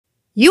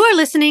You are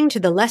listening to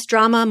the Less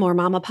Drama, More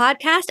Mama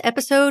podcast,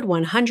 episode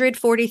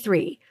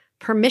 143,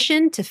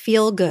 Permission to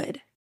Feel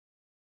Good.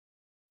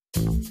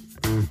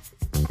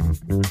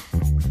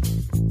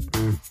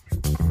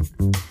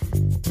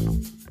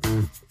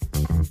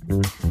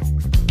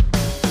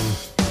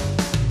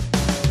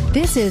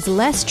 This is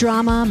Less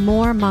Drama,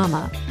 More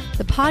Mama,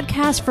 the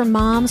podcast for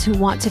moms who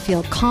want to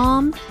feel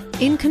calm,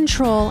 in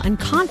control, and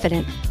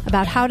confident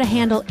about how to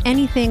handle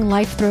anything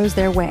life throws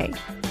their way.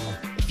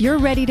 If you're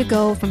ready to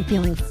go from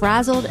feeling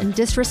frazzled and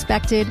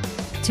disrespected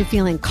to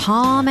feeling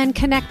calm and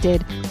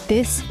connected,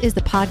 this is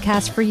the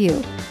podcast for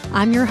you.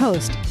 I'm your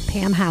host,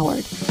 Pam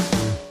Howard.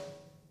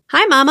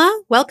 Hi,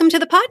 Mama. Welcome to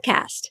the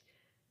podcast.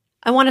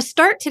 I want to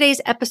start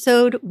today's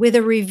episode with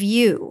a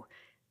review.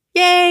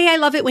 Yay, I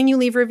love it when you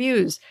leave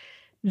reviews.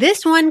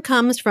 This one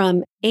comes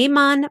from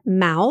Amon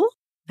Mao.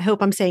 I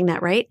hope I'm saying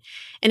that right.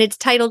 And it's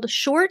titled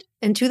Short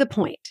and to the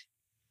Point.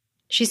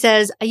 She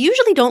says, I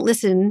usually don't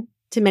listen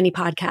to many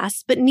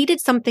podcasts, but needed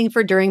something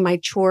for during my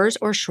chores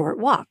or short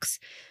walks.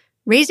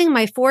 Raising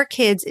my 4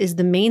 kids is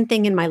the main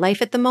thing in my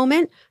life at the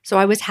moment, so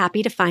I was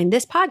happy to find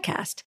this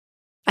podcast.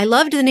 I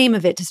loved the name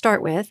of it to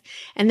start with,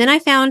 and then I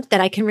found that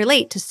I can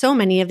relate to so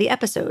many of the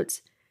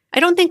episodes. I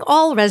don't think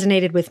all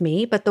resonated with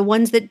me, but the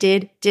ones that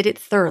did it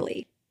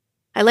thoroughly.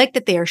 I like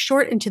that they are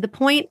short and to the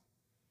point.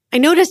 I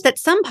noticed that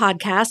some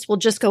podcasts will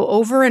just go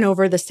over and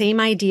over the same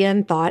idea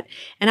and thought,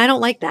 and I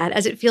don't like that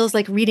as it feels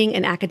like reading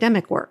an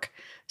academic work.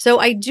 So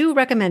I do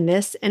recommend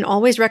this and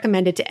always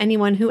recommend it to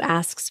anyone who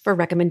asks for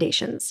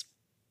recommendations.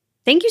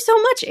 Thank you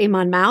so much,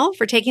 Amon Mao,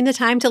 for taking the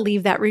time to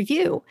leave that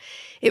review.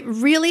 It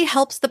really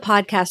helps the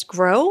podcast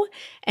grow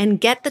and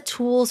get the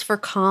tools for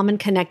calm and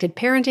connected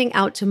parenting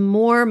out to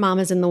more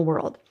mamas in the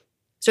world.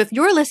 So if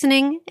you're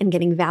listening and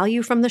getting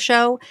value from the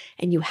show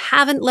and you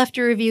haven't left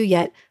a review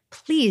yet,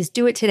 please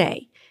do it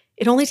today.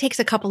 It only takes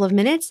a couple of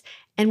minutes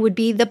and would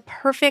be the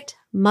perfect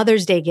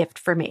Mother's Day gift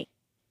for me.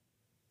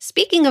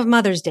 Speaking of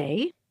Mother's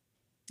Day,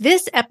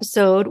 this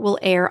episode will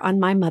air on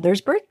my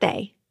mother's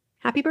birthday.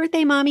 Happy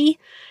birthday, Mommy.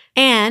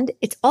 And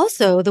it's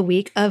also the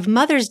week of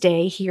Mother's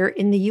Day here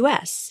in the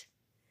US.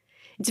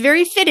 It's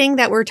very fitting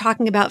that we're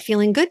talking about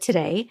feeling good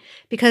today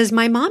because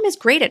my mom is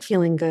great at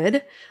feeling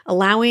good,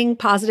 allowing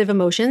positive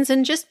emotions,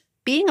 and just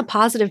being a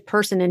positive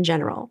person in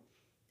general.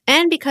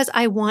 And because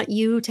I want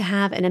you to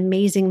have an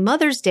amazing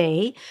Mother's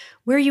Day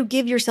where you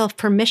give yourself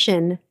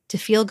permission to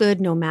feel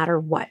good no matter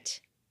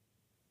what.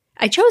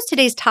 I chose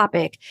today's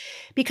topic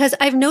because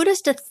I've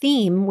noticed a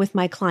theme with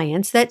my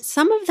clients that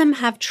some of them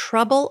have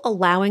trouble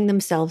allowing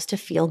themselves to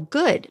feel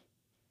good.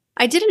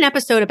 I did an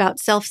episode about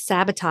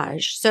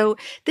self-sabotage, so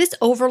this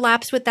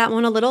overlaps with that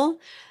one a little,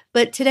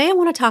 but today I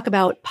want to talk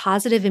about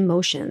positive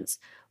emotions,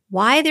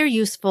 why they're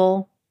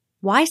useful,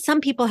 why some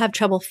people have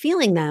trouble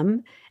feeling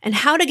them, and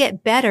how to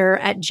get better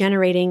at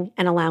generating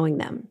and allowing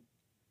them.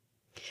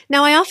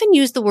 Now, I often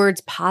use the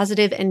words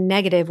positive and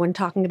negative when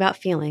talking about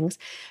feelings,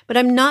 but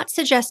I'm not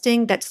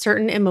suggesting that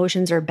certain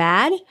emotions are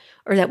bad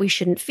or that we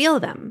shouldn't feel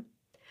them.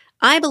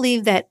 I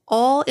believe that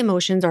all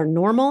emotions are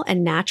normal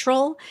and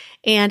natural,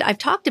 and I've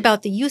talked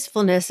about the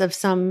usefulness of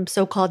some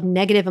so-called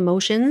negative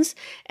emotions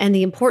and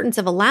the importance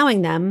of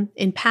allowing them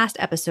in past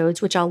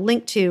episodes, which I'll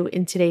link to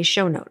in today's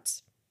show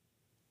notes.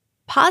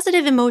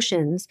 Positive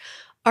emotions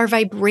are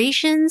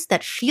vibrations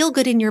that feel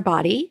good in your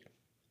body,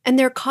 and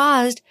they're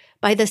caused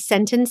by the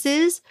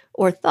sentences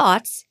or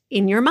thoughts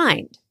in your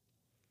mind.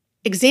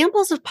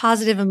 Examples of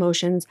positive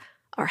emotions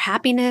are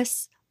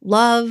happiness,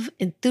 love,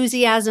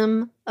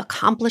 enthusiasm,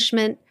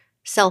 accomplishment,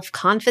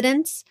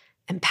 self-confidence,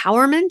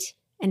 empowerment,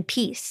 and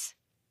peace.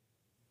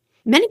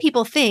 Many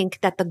people think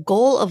that the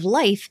goal of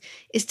life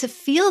is to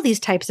feel these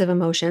types of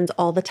emotions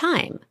all the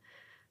time,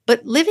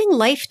 but living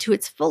life to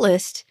its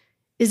fullest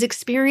is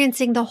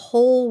experiencing the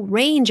whole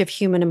range of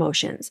human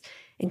emotions,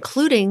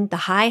 including the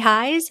high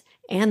highs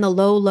and the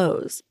low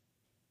lows.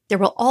 There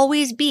will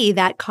always be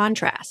that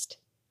contrast.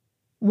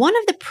 One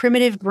of the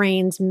primitive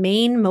brain's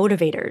main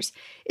motivators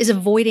is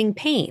avoiding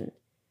pain.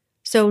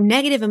 So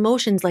negative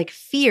emotions like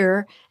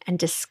fear and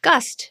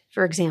disgust,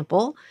 for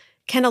example,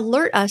 can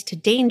alert us to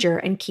danger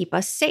and keep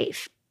us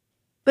safe.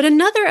 But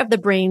another of the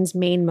brain's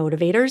main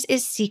motivators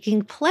is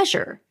seeking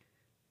pleasure.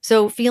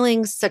 So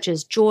feelings such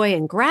as joy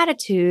and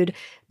gratitude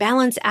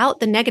balance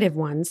out the negative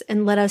ones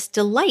and let us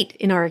delight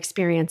in our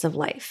experience of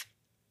life.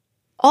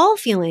 All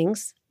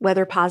feelings,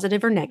 whether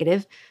positive or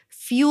negative,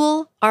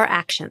 fuel our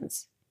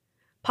actions.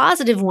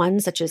 Positive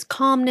ones such as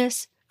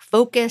calmness,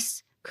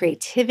 focus,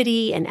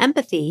 creativity, and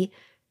empathy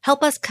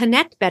help us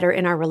connect better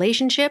in our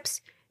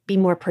relationships, be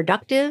more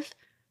productive,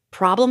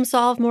 problem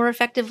solve more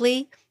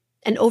effectively,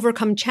 and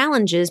overcome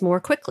challenges more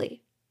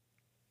quickly.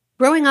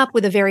 Growing up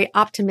with a very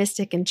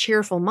optimistic and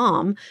cheerful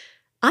mom,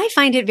 I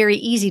find it very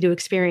easy to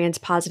experience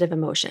positive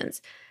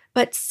emotions,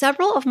 but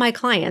several of my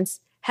clients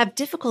have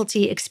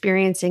difficulty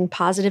experiencing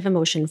positive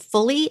emotion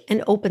fully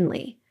and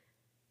openly.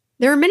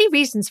 There are many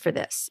reasons for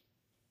this.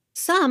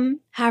 Some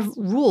have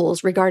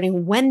rules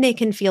regarding when they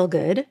can feel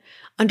good,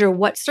 under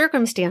what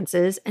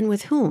circumstances, and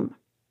with whom.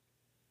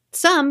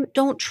 Some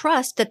don't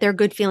trust that their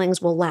good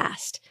feelings will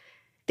last.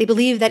 They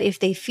believe that if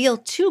they feel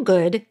too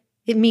good,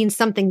 it means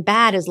something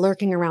bad is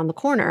lurking around the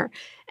corner,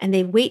 and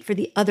they wait for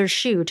the other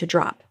shoe to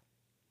drop.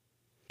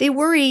 They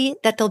worry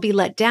that they'll be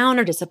let down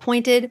or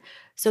disappointed,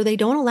 so they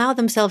don't allow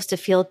themselves to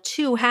feel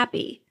too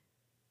happy.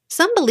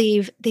 Some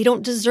believe they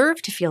don't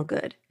deserve to feel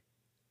good.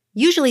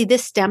 Usually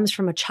this stems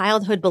from a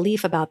childhood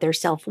belief about their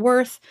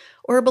self-worth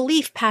or a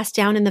belief passed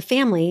down in the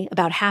family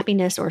about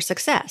happiness or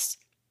success.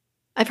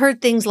 I've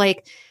heard things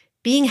like,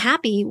 being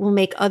happy will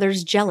make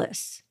others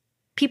jealous.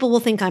 People will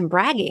think I'm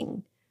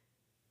bragging.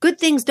 Good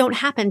things don't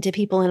happen to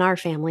people in our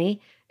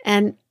family,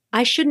 and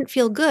I shouldn't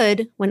feel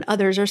good when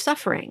others are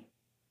suffering.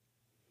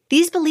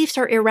 These beliefs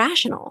are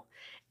irrational,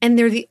 and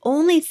they're the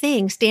only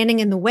thing standing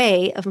in the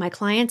way of my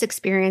clients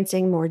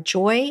experiencing more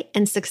joy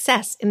and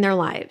success in their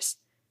lives.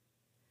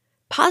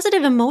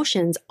 Positive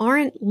emotions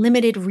aren't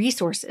limited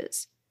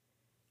resources.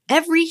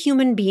 Every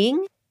human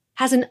being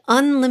has an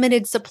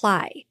unlimited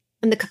supply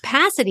and the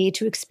capacity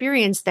to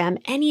experience them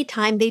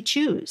anytime they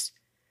choose.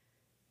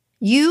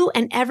 You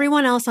and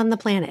everyone else on the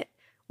planet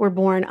were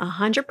born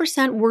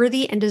 100%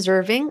 worthy and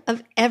deserving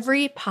of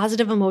every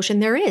positive emotion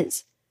there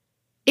is.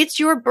 It's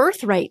your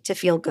birthright to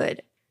feel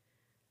good.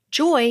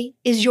 Joy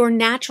is your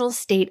natural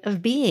state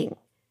of being.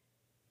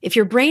 If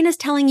your brain is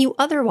telling you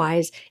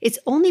otherwise, it's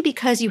only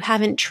because you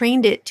haven't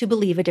trained it to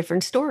believe a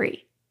different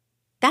story.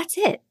 That's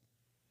it.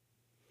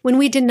 When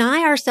we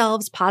deny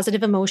ourselves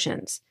positive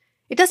emotions,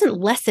 it doesn't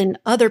lessen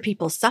other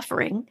people's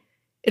suffering.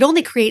 It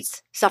only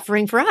creates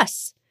suffering for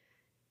us.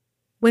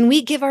 When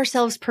we give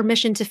ourselves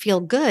permission to feel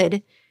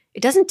good,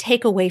 it doesn't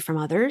take away from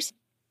others.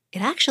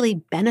 It actually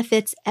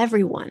benefits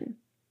everyone.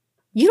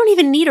 You don't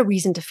even need a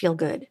reason to feel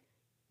good.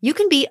 You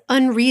can be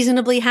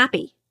unreasonably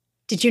happy.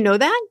 Did you know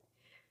that?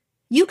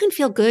 You can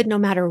feel good no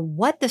matter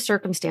what the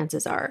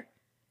circumstances are.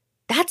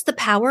 That's the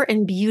power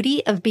and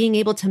beauty of being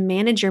able to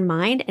manage your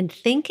mind and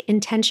think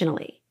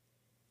intentionally.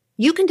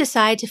 You can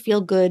decide to feel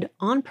good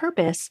on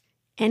purpose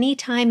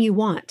anytime you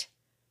want.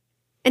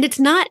 And it's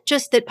not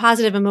just that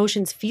positive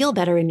emotions feel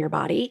better in your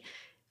body.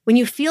 When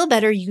you feel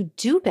better, you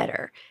do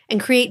better and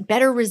create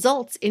better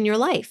results in your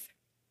life.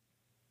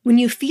 When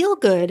you feel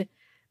good,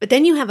 but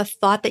then you have a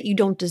thought that you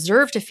don't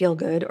deserve to feel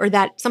good or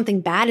that something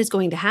bad is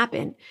going to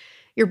happen,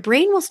 your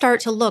brain will start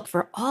to look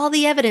for all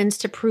the evidence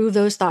to prove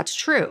those thoughts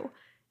true,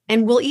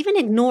 and will even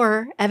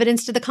ignore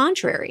evidence to the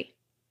contrary.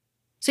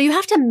 So you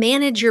have to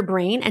manage your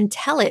brain and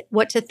tell it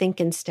what to think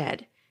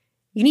instead.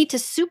 You need to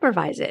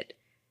supervise it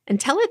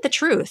and tell it the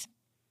truth.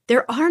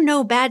 There are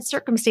no bad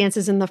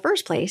circumstances in the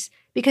first place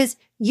because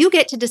you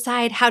get to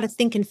decide how to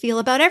think and feel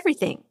about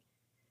everything.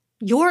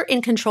 You're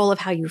in control of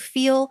how you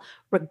feel,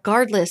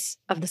 regardless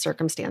of the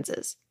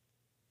circumstances.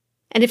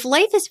 And if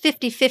life is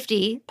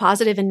 50-50,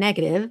 positive and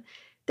negative,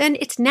 then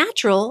it's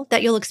natural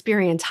that you'll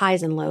experience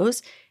highs and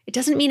lows. It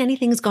doesn't mean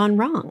anything's gone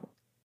wrong.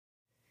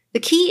 The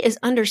key is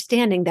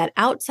understanding that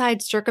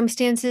outside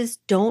circumstances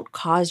don't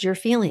cause your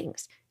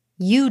feelings.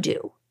 You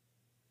do.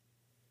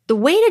 The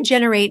way to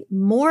generate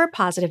more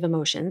positive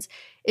emotions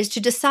is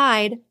to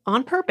decide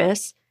on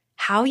purpose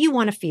how you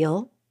want to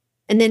feel,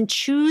 and then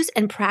choose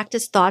and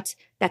practice thoughts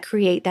that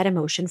create that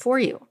emotion for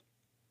you.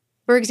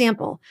 For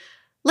example,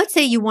 let's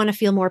say you want to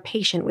feel more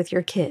patient with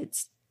your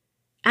kids.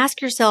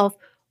 Ask yourself,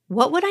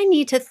 what would I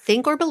need to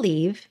think or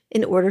believe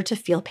in order to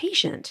feel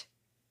patient?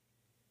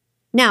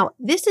 Now,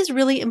 this is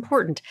really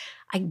important.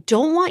 I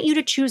don't want you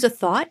to choose a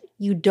thought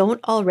you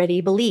don't already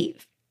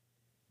believe.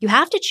 You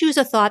have to choose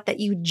a thought that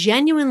you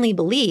genuinely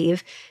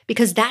believe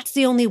because that's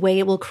the only way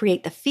it will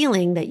create the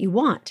feeling that you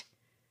want.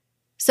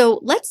 So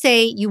let's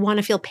say you want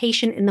to feel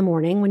patient in the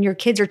morning when your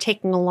kids are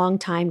taking a long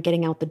time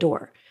getting out the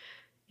door.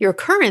 Your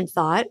current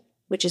thought,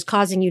 which is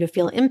causing you to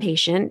feel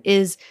impatient,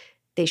 is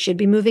they should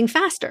be moving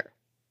faster.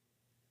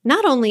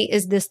 Not only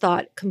is this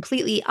thought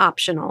completely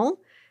optional,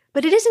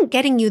 but it isn't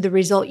getting you the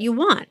result you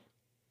want.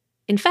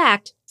 In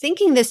fact,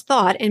 thinking this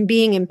thought and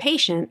being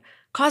impatient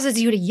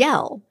causes you to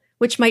yell,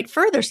 which might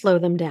further slow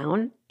them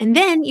down, and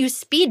then you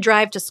speed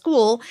drive to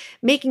school,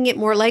 making it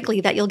more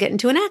likely that you'll get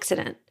into an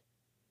accident.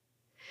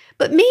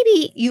 But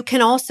maybe you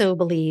can also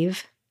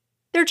believe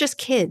they're just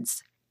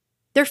kids.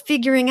 They're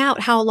figuring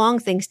out how long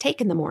things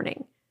take in the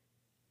morning.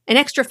 An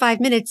extra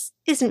 5 minutes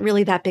isn't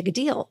really that big a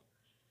deal.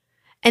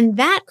 And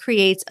that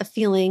creates a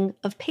feeling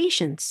of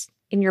patience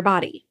in your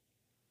body.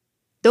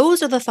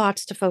 Those are the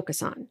thoughts to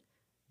focus on.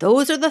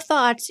 Those are the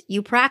thoughts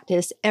you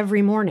practice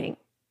every morning.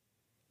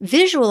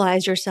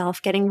 Visualize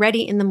yourself getting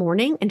ready in the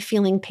morning and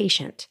feeling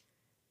patient.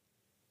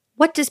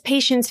 What does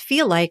patience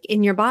feel like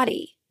in your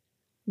body?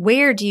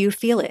 Where do you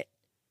feel it?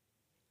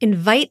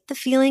 Invite the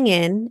feeling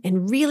in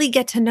and really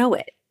get to know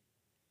it.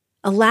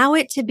 Allow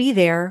it to be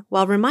there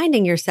while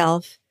reminding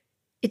yourself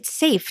it's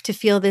safe to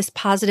feel this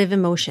positive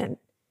emotion.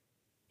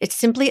 It's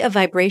simply a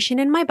vibration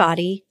in my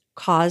body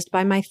caused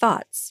by my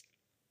thoughts.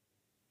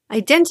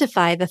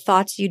 Identify the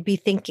thoughts you'd be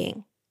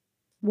thinking.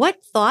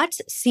 What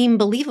thoughts seem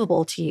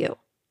believable to you?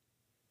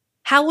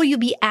 How will you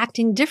be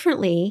acting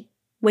differently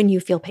when you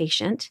feel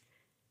patient?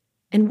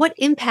 And what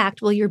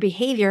impact will your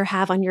behavior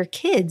have on your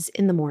kids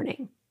in the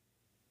morning?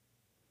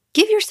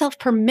 Give yourself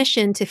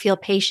permission to feel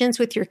patience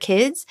with your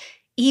kids,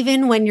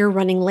 even when you're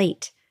running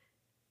late.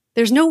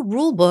 There's no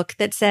rule book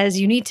that says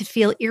you need to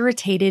feel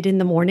irritated in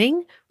the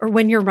morning or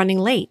when you're running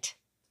late.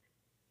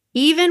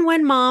 Even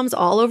when moms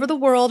all over the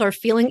world are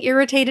feeling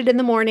irritated in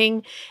the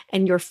morning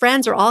and your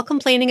friends are all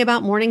complaining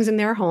about mornings in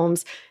their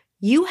homes,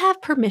 you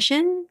have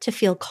permission to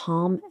feel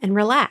calm and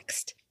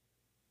relaxed.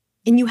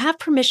 And you have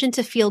permission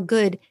to feel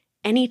good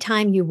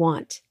anytime you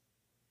want.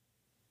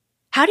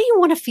 How do you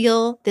want to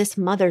feel this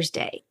Mother's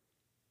Day?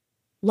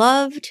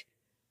 Loved,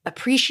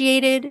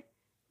 appreciated,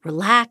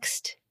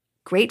 relaxed,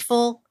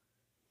 grateful?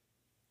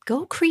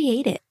 Go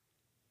create it.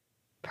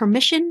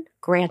 Permission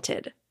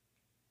granted.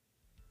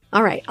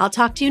 All right, I'll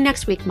talk to you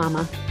next week,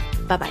 Mama.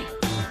 Bye-bye.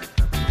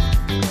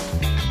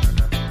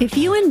 If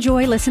you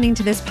enjoy listening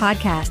to this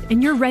podcast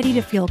and you're ready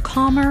to feel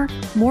calmer,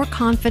 more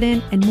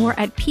confident, and more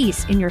at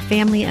peace in your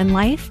family and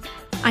life,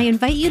 I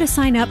invite you to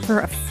sign up for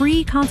a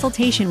free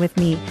consultation with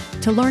me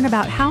to learn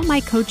about how my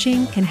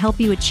coaching can help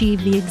you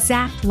achieve the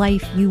exact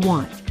life you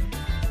want.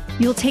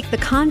 You'll take the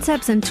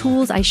concepts and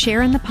tools I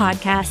share in the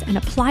podcast and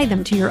apply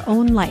them to your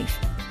own life.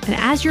 And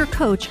as your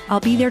coach, I'll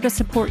be there to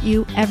support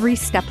you every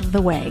step of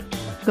the way.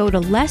 Go to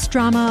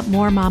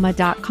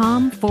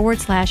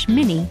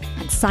lessdramamoremama.com/mini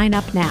and sign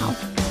up now.